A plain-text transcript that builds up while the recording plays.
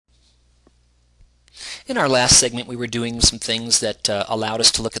In our last segment, we were doing some things that allowed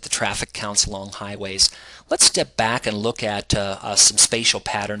us to look at the traffic counts along highways. Let's step back and look at some spatial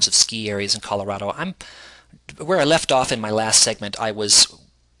patterns of ski areas in Colorado. Where I left off in my last segment, I was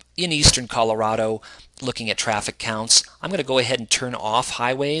in eastern Colorado looking at traffic counts. I'm going to go ahead and turn off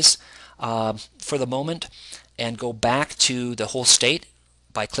highways for the moment and go back to the whole state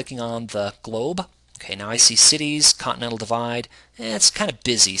by clicking on the globe. Okay, now I see cities, Continental Divide. It's kind of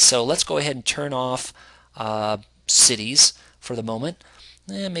busy, so let's go ahead and turn off cities for the moment.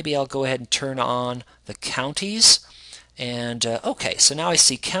 Maybe I'll go ahead and turn on the counties. And okay, so now I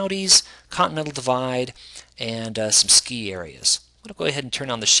see counties, Continental Divide, and some ski areas. I'm going to go ahead and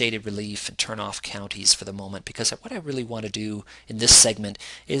turn on the shaded relief and turn off counties for the moment, because what I really want to do in this segment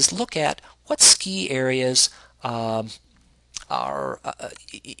is look at what ski areas are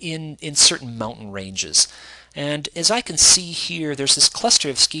in certain mountain ranges. And as I can see here, there's this cluster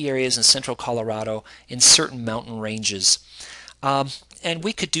of ski areas in central Colorado in certain mountain ranges. And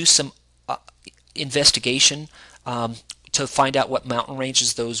we could do some investigation to find out what mountain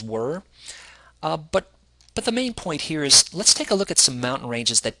ranges those were. But the main point here is, let's take a look at some mountain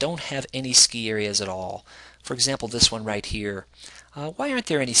ranges that don't have any ski areas at all. For example, this one right here. Why aren't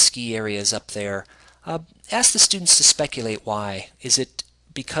there any ski areas up there? Ask the students to speculate why. Is it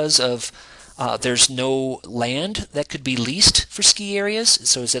because of there's no land that could be leased for ski areas?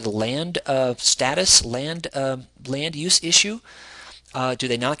 So is it a land status, land use issue? Do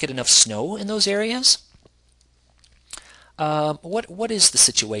they not get enough snow in those areas? What is the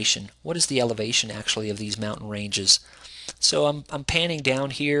situation? What is the elevation actually of these mountain ranges? So I'm panning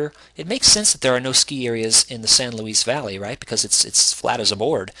down here. It makes sense that there are no ski areas in the San Luis Valley, right? Because it's flat as a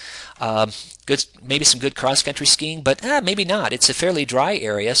board. Maybe some good cross-country skiing, but maybe not. It's a fairly dry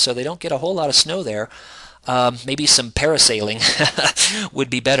area, so they don't get a whole lot of snow there. Maybe some parasailing would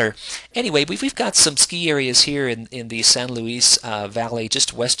be better. Anyway, we've got some ski areas here in the San Luis Valley,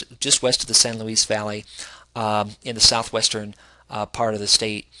 just west of the San Luis Valley, in the southwestern part of the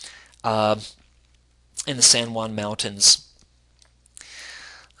state, in the San Juan Mountains.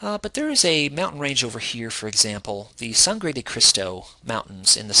 But there is a mountain range over here, for example, the Sangre de Cristo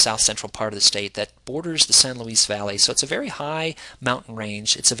Mountains in the south central part of the state that borders the San Luis Valley. So it's a very high mountain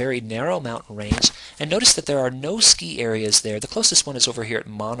range. It's a very narrow mountain range. And notice that there are no ski areas there. The closest one is over here at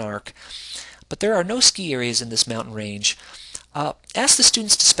Monarch. But there are no ski areas in this mountain range. Ask the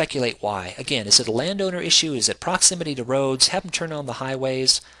students to speculate why. Again, is it a landowner issue? Is it proximity to roads? Have them turn on the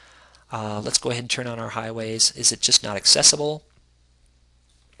highways. Let's go ahead and turn on our highways. Is it just not accessible?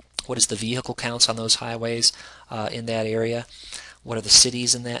 What is the vehicle counts on those highways in that area? What are the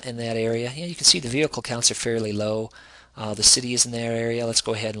cities in that area? Yeah, you can see the vehicle counts are fairly low. The cities in that area, let's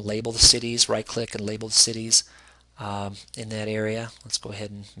go ahead and label the cities. Right-click and label the cities in that area. Let's go ahead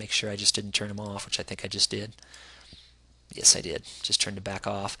and make sure I just didn't turn them off, which I think I just did. Yes, I did. Just turned them back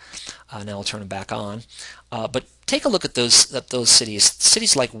off. Now I'll turn them back on. But take a look at those cities.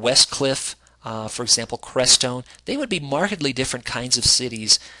 Cities like West Cliff, for example, Crestone, they would be markedly different kinds of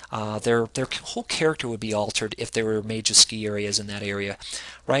cities. Their whole character would be altered if there were major ski areas in that area,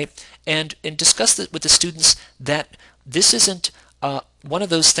 right? And discuss with the students that this isn't one of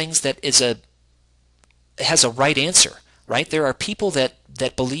those things that has a right answer, right? There are people that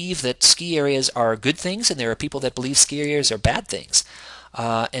believe that ski areas are good things, and there are people that believe ski areas are bad things.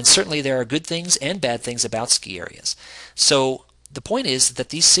 And certainly there are good things and bad things about ski areas. So the point is that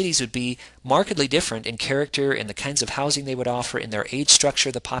these cities would be markedly different in character, in the kinds of housing they would offer, in their age structure,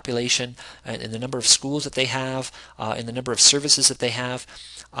 the population, and in the number of schools that they have, in the number of services that they have,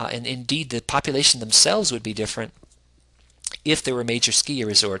 and indeed the population themselves would be different if there were major ski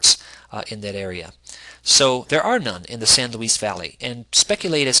resorts in that area. So there are none in the San Luis Valley, and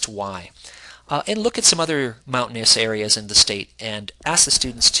speculate as to why. And look at some other mountainous areas in the state and ask the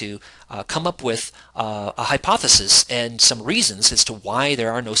students to come up with a hypothesis and some reasons as to why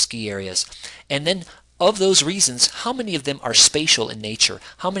there are no ski areas. And then of those reasons, how many of them are spatial in nature?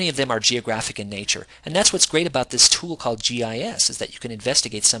 How many of them are geographic in nature? And that's what's great about this tool called GIS, is that you can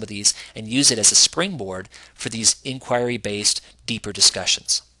investigate some of these and use it as a springboard for these inquiry-based, deeper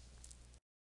discussions.